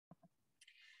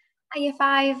Hi Year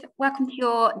 5, welcome to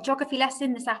your geography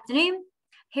lesson this afternoon.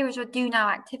 Here is your do now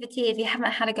activity. If you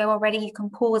haven't had a go already, you can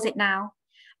pause it now.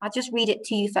 I'll just read it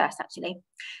to you first, actually.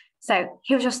 So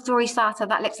here's your story starter.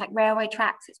 That looks like railway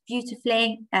tracks. It's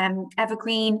beautifully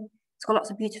evergreen. It's got lots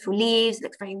of beautiful leaves. It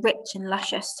looks very rich and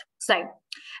luscious. So,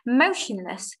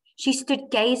 motionless, she stood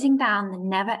gazing down the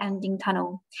never-ending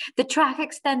tunnel. The track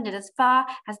extended as far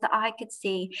as the eye could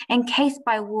see, encased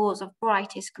by walls of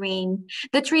brightest green.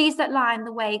 The trees that lined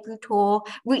the way grew tall,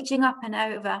 reaching up and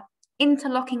over,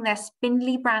 interlocking their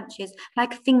spindly branches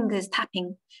like fingers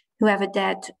trapping whoever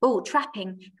dared to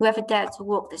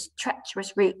walk this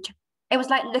treacherous route. It was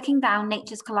like looking down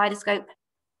nature's kaleidoscope.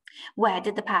 Where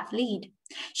did the path lead?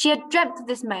 She had dreamt of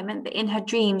this moment, but in her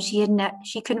dreams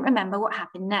she couldn't remember what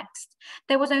happened next.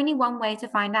 There was only one way to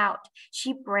find out.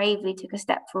 She bravely took a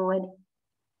step forward.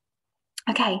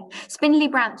 Okay, spindly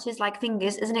branches like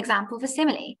fingers is an example of a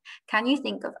simile. Can you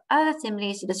think of other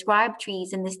similes to describe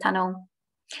trees in this tunnel?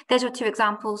 There's your two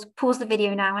examples. Pause the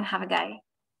video now and have a go.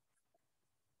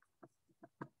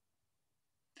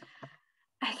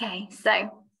 Okay,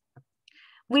 so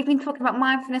we've been talking about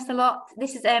mindfulness a lot.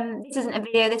 This isn't a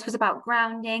video. This was about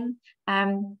grounding.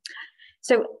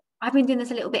 So I've been doing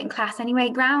this a little bit in class anyway.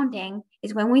 Grounding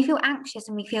is when we feel anxious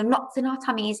and we feel knots in our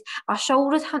tummies, our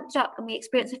shoulders hunch up, and we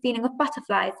experience a feeling of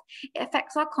butterflies. It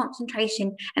affects our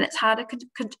concentration, and it's harder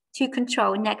to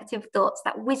control negative thoughts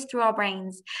that whiz through our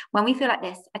brains. When we feel like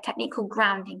this, a technique called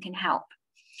grounding can help.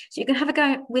 So you can have a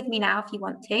go with me now if you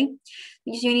want to.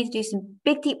 You just need to do some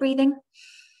big, deep breathing.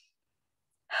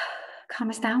 Calm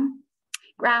us down.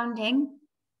 Grounding.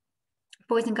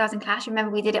 Boys and girls in class,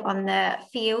 remember we did it on the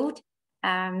field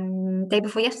day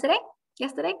before yesterday.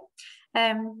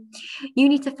 You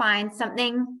need to find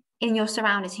something in your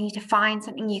surroundings. You need to find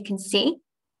something you can see,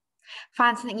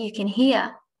 find something you can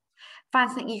hear, find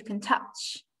something you can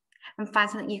touch, and find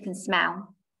something you can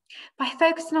smell. By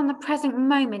focusing on the present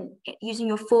moment, using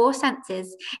your four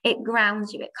senses, it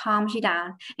grounds you, it calms you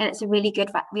down, and it's a really good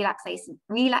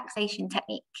relaxation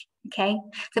technique. Okay,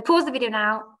 so pause the video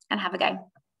now and have a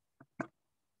go.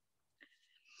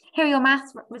 Here are your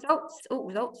math results. Here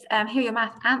are your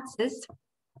math answers.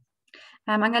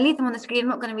 I'm going to leave them on the screen. I'm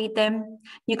not going to read them.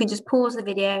 You can just pause the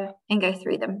video and go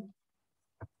through them.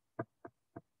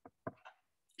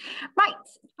 Right,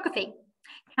 geography.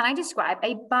 Can I describe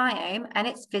a biome and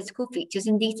its physical features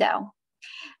in detail?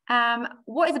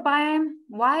 What is a biome?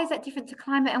 Why is that different to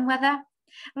climate and weather?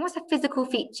 And what's a physical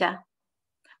feature?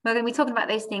 We're going to be talking about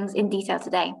those things in detail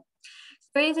today.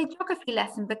 So it is a geography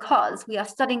lesson because we are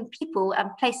studying people and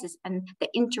places and the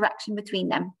interaction between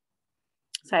them.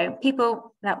 So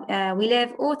people that we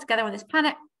live all together on this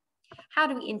planet, how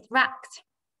do we interact?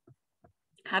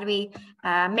 How do we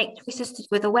make choices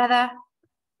with the weather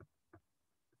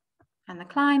and the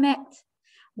climate?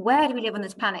 Where do we live on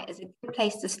this planet is a good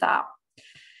place to start.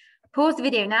 Pause the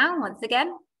video now once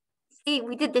again. See,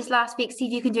 we did this last week. See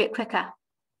if you can do it quicker.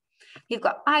 You've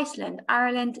got Iceland,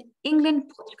 Ireland,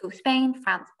 England, Portugal, Spain,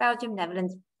 France, Belgium,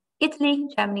 Netherlands, Italy,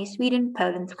 Germany, Sweden,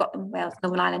 Poland, Scotland, Wales,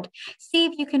 Northern Ireland. See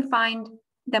if you can find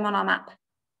them on our map.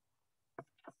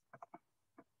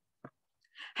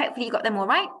 Hopefully you got them all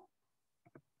right.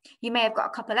 You may have got a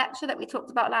couple extra that we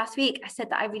talked about last week. I said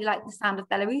that I really like the sound of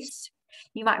Belarus.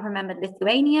 You might remember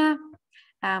Lithuania.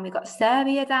 We've got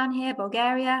Serbia down here,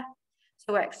 Bulgaria.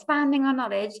 So we're expanding our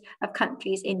knowledge of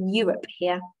countries in Europe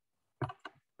here.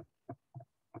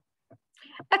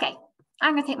 Okay,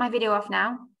 I'm going to take my video off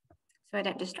now so I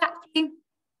don't distract you.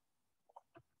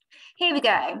 Here we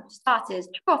go. Starters,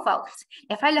 true or false?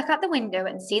 If I look out the window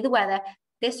and see the weather,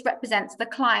 this represents the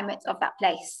climate of that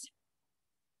place.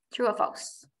 True or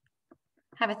false?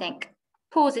 Have a think.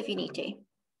 Pause if you need to.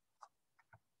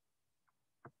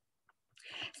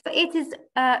 So it is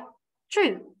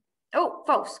true. Oh,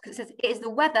 false, because it says it is the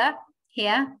weather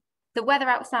here. The weather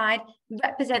outside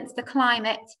represents the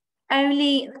climate.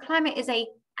 Only the climate is an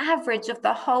average of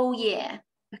the whole year.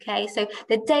 Okay, so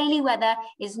the daily weather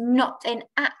is not an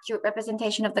accurate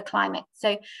representation of the climate.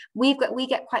 So we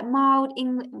get quite mild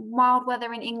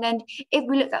weather in England. If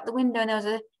we looked out the window and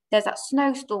there's that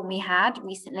snowstorm we had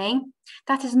recently,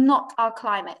 that is not our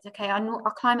climate. Okay,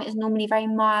 our climate is normally very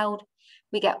mild.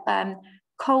 We get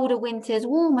colder winters,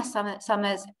 warmer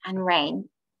summers, and rain.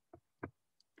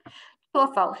 True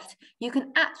or false? You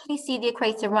can actually see the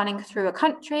equator running through a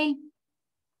country.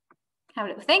 Have a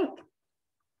little think.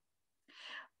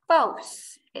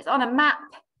 False. It's on a map,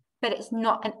 but it's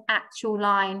not an actual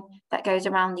line that goes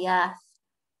around the Earth.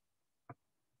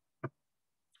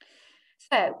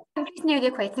 So, countries near the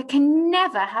equator can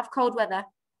never have cold weather.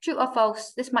 True or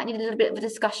false? This might need a little bit of a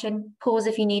discussion. Pause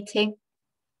if you need to.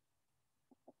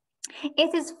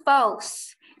 It is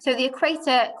false. So the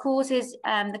equator causes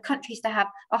the countries to have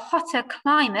a hotter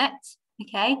climate.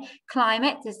 Okay,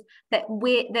 climate is that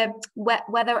the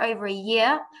weather over a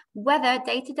year, weather,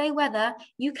 day-to-day weather.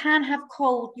 You can have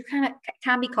cold. You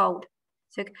can be cold.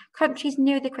 So countries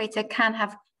near the equator can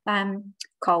have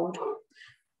cold.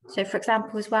 So for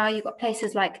example, as well, you've got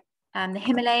places like the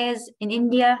Himalayas in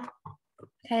India.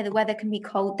 Okay, the weather can be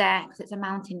cold there because it's a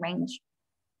mountain range.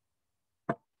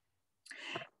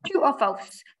 True or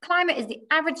false? Climate is the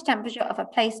average temperature of a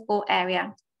place or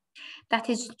area. That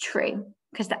is true,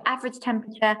 because the average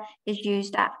temperature is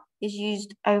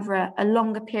used over a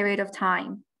longer period of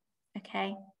time.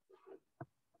 Okay.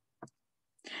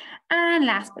 And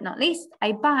last but not least,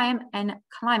 a biome and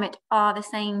climate are the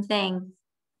same thing.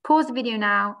 Pause the video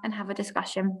now and have a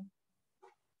discussion.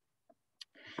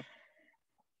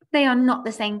 They are not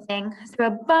the same thing. So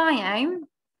a biome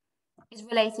is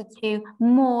related to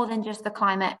more than just the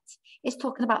climate. It's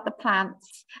talking about the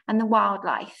plants and the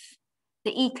wildlife,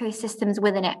 the ecosystems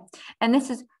within it. And this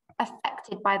is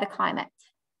affected by the climate.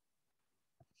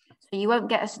 So you won't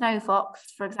get a snow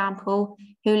fox, for example,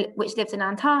 which lives in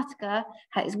Antarctica,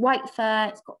 has white fur,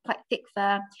 it's got quite thick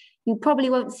fur. You probably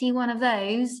won't see one of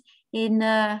those in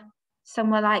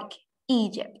somewhere like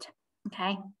Egypt,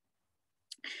 okay?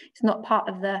 It's not part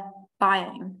of the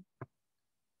biome.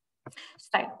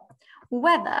 So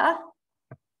weather,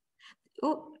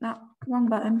 oh, no, wrong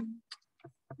button.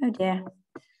 Oh dear,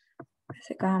 where's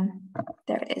it gone?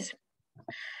 There it is.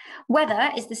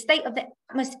 Weather is the state of the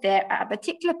atmosphere at a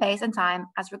particular place and time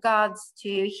as regards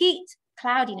to heat,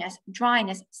 cloudiness,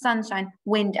 dryness, sunshine,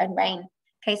 wind, and rain.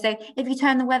 Okay, so if you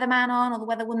turn the weatherman on or the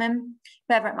weatherwoman,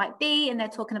 whoever it might be, and they're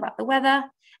talking about the weather,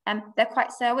 they're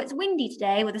quite so it's windy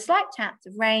today with a slight chance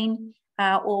of rain,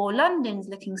 or London's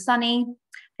looking sunny.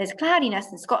 There's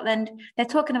cloudiness in Scotland. They're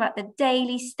talking about the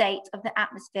daily state of the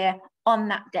atmosphere on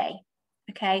that day,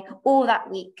 okay, or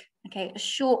that week, okay, a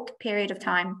short period of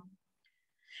time.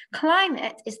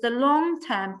 Climate is the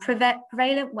long-term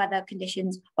prevalent weather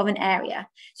conditions of an area.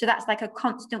 So that's like a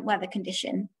constant weather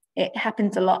condition. It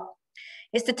happens a lot.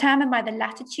 It's determined by the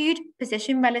latitude,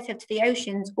 position relative to the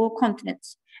oceans or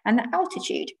continents, and the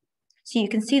altitude. So you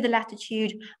can see the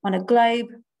latitude on a globe.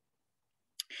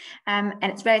 And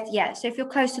it's very, yeah, so if you're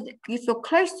close to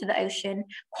the ocean,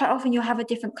 quite often you'll have a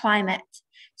different climate.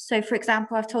 So for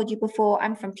example, I've told you before,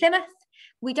 I'm from Plymouth.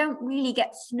 We don't really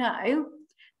get snow.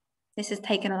 This is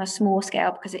taken on a small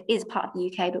scale because it is part of the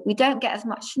UK, but we don't get as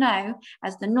much snow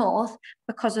as the north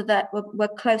because of we're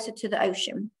closer to the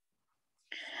ocean.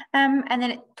 And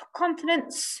then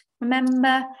continents,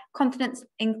 remember, continents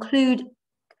include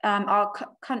our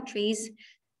countries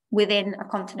within a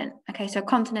continent. Okay, so a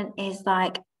continent is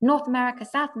like North America,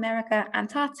 South America,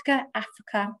 Antarctica,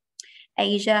 Africa,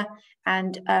 Asia,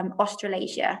 and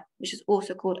Australasia, which is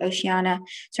also called Oceania.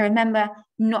 So remember,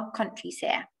 not countries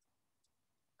here.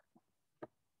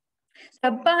 So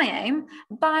a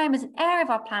biome is an area of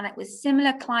our planet with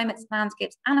similar climates,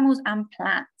 landscapes, animals, and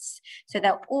plants. So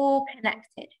they're all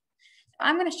connected. So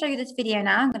I'm going to show you this video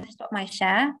now. I'm going to stop my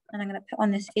share and I'm going to put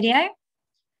on this video.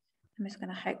 I'm just going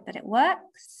to hope that it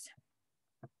works.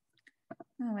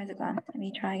 Oh, where's it gone? Let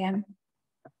me try again.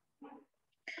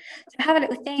 So have a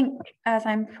little think as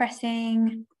I'm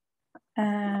pressing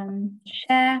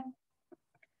share.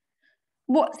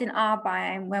 What's in our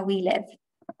biome where we live?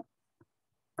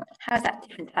 How's that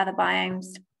different to other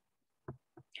biomes?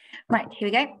 Right, here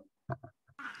we go.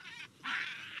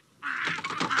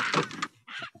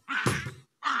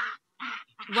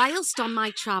 Whilst on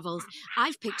my travels,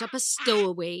 I've picked up a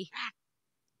stowaway.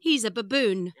 He's a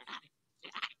baboon,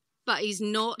 but he's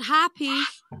not happy.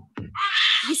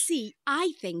 You see,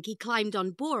 I think he climbed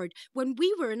on board when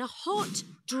we were in a hot,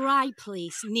 dry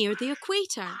place near the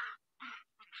equator.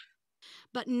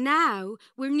 But now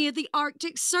we're near the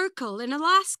Arctic Circle in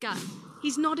Alaska.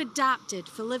 He's not adapted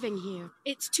for living here.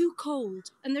 It's too cold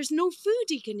and there's no food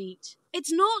he can eat.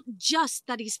 It's not just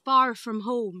that he's far from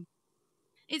home.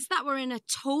 It's that we're in a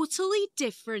totally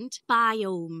different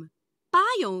biome.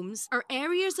 Biomes are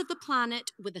areas of the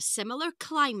planet with a similar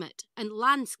climate and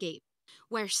landscape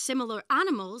where similar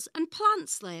animals and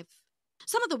plants live.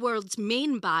 Some of the world's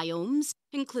main biomes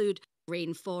include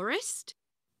rainforest,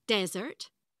 desert,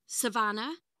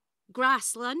 savanna,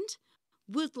 grassland,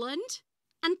 woodland,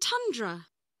 and tundra.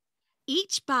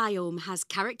 Each biome has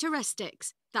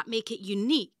characteristics that make it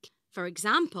unique. For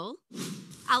example,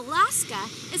 Alaska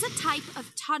is a type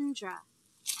of tundra.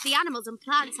 The animals and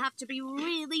plants have to be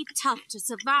really tough to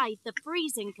survive the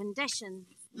freezing conditions.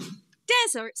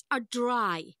 Deserts are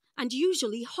dry and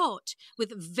usually hot,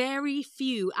 with very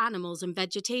few animals and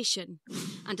vegetation.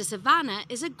 And a savanna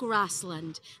is a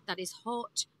grassland that is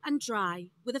hot and dry,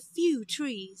 with a few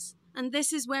trees. And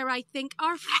this is where I think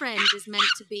our friend is meant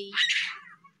to be.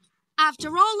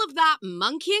 After all of that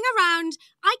monkeying around,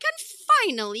 I can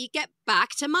finally get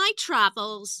back to my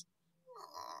travels.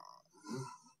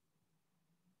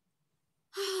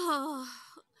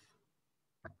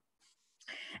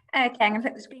 Okay, I'm going to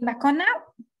put the screen back on now.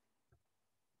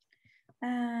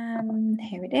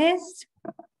 Here it is.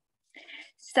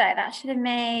 So that should have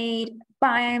made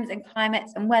biomes and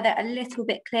climates and weather a little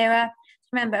bit clearer.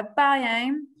 Remember, a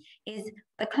biome is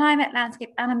the climate,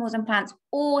 landscape, animals and plants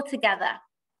all together.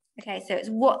 Okay, so it's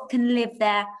what can live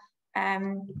there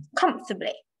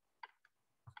comfortably.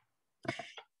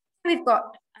 We've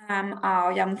got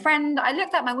our young friend. I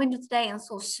looked out my window today and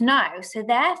saw snow. So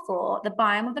therefore, the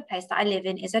biome of the place that I live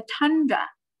in is a tundra.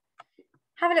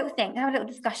 Have a little think, have a little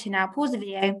discussion now. Pause the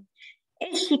video.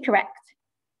 Is she correct?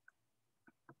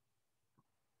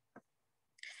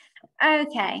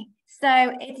 Okay,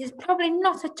 so it is probably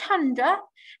not a tundra.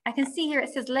 I can see here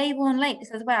it says Leybourne Lakes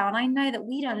as well, and I know that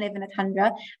we don't live in a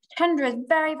tundra. Tundra is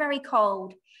very, very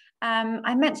cold.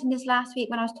 I mentioned this last week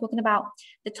when I was talking about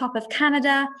the top of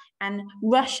Canada and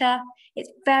Russia. It's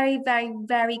very, very,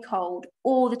 very cold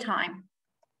all the time.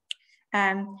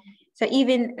 So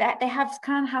even they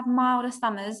can have milder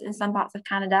summers in some parts of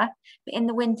Canada, but in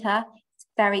the winter, it's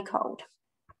very cold.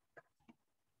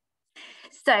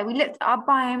 So we looked at our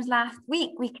biomes last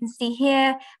week. We can see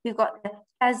here, we've got the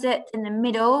desert in the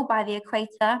middle by the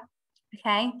equator,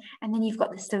 okay? And then you've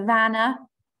got the savanna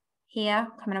here,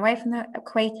 coming away from the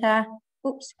equator.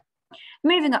 Oops.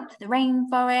 Moving up to the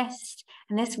rainforest,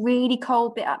 and this really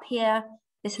cold bit up here.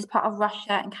 This is part of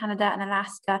Russia and Canada and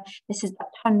Alaska. This is the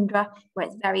tundra where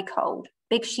it's very cold,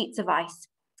 big sheets of ice.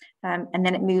 And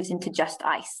then it moves into just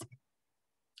ice.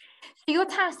 So your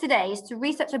task today is to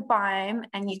research a biome,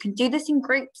 and you can do this in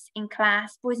groups, in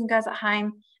class, boys and girls at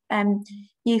home.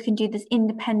 You can do this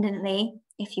independently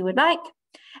if you would like.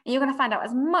 And you're going to find out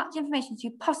as much information as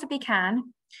you possibly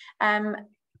can.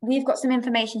 We've got some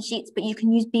information sheets, but you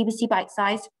can use BBC Bite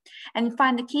Size and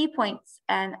find the key points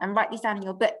and write these down in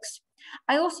your books.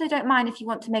 I also don't mind if you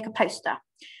want to make a poster,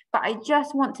 but I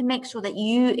just want to make sure that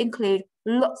you include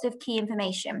lots of key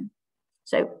information.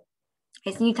 So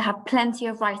you need to have plenty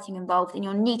of writing involved in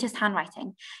your neatest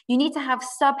handwriting. You need to have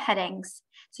subheadings.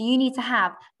 So you need to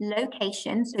have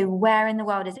location. So where in the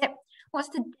world is it? What's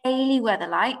the daily weather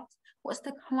like? What's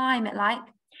the climate like?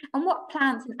 And what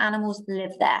plants and animals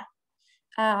live there?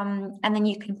 And then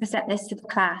you can present this to the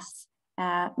class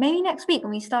maybe next week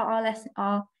when we start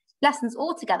our lessons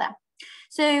all together.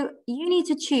 So you need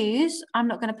to choose. I'm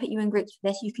not going to put you in groups for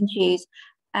this. You can choose.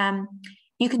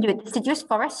 You can do a deciduous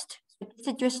forest. A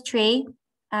deciduous tree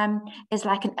is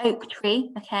like an oak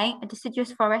tree, okay? A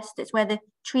deciduous forest, it's where the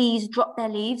trees drop their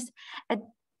leaves. A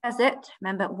desert,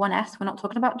 remember 1S, we're not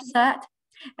talking about desert.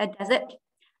 A desert.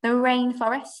 The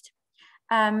rainforest.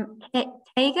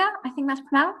 Taiga, I think that's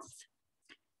pronounced.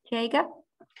 Taiga.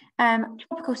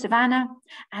 Tropical savanna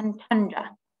and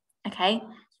tundra, okay?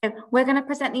 So we're going to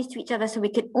present these to each other so we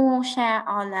can all share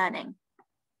our learning.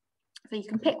 So you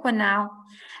can pick one now.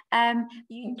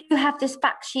 You do have this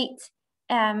fact sheet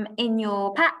in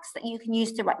your packs that you can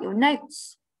use to write your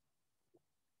notes.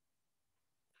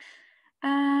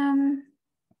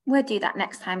 We'll do that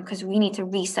next time because we need to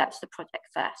research the project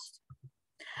first.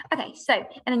 Okay, so,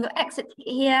 and then your exit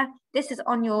ticket here, this is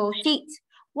on your sheet.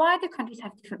 Why do countries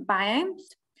have different biomes?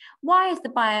 What is the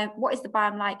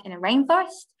biome like in a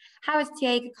rainforest? How is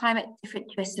Taiga climate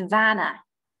different to a savanna?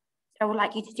 I would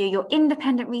like you to do your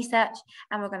independent research,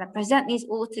 and we're going to present these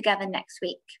all together next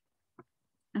week.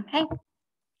 Okay.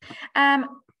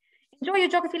 Enjoy your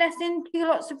geography lesson, do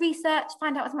lots of research,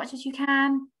 find out as much as you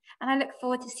can, and I look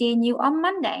forward to seeing you on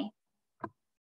Monday.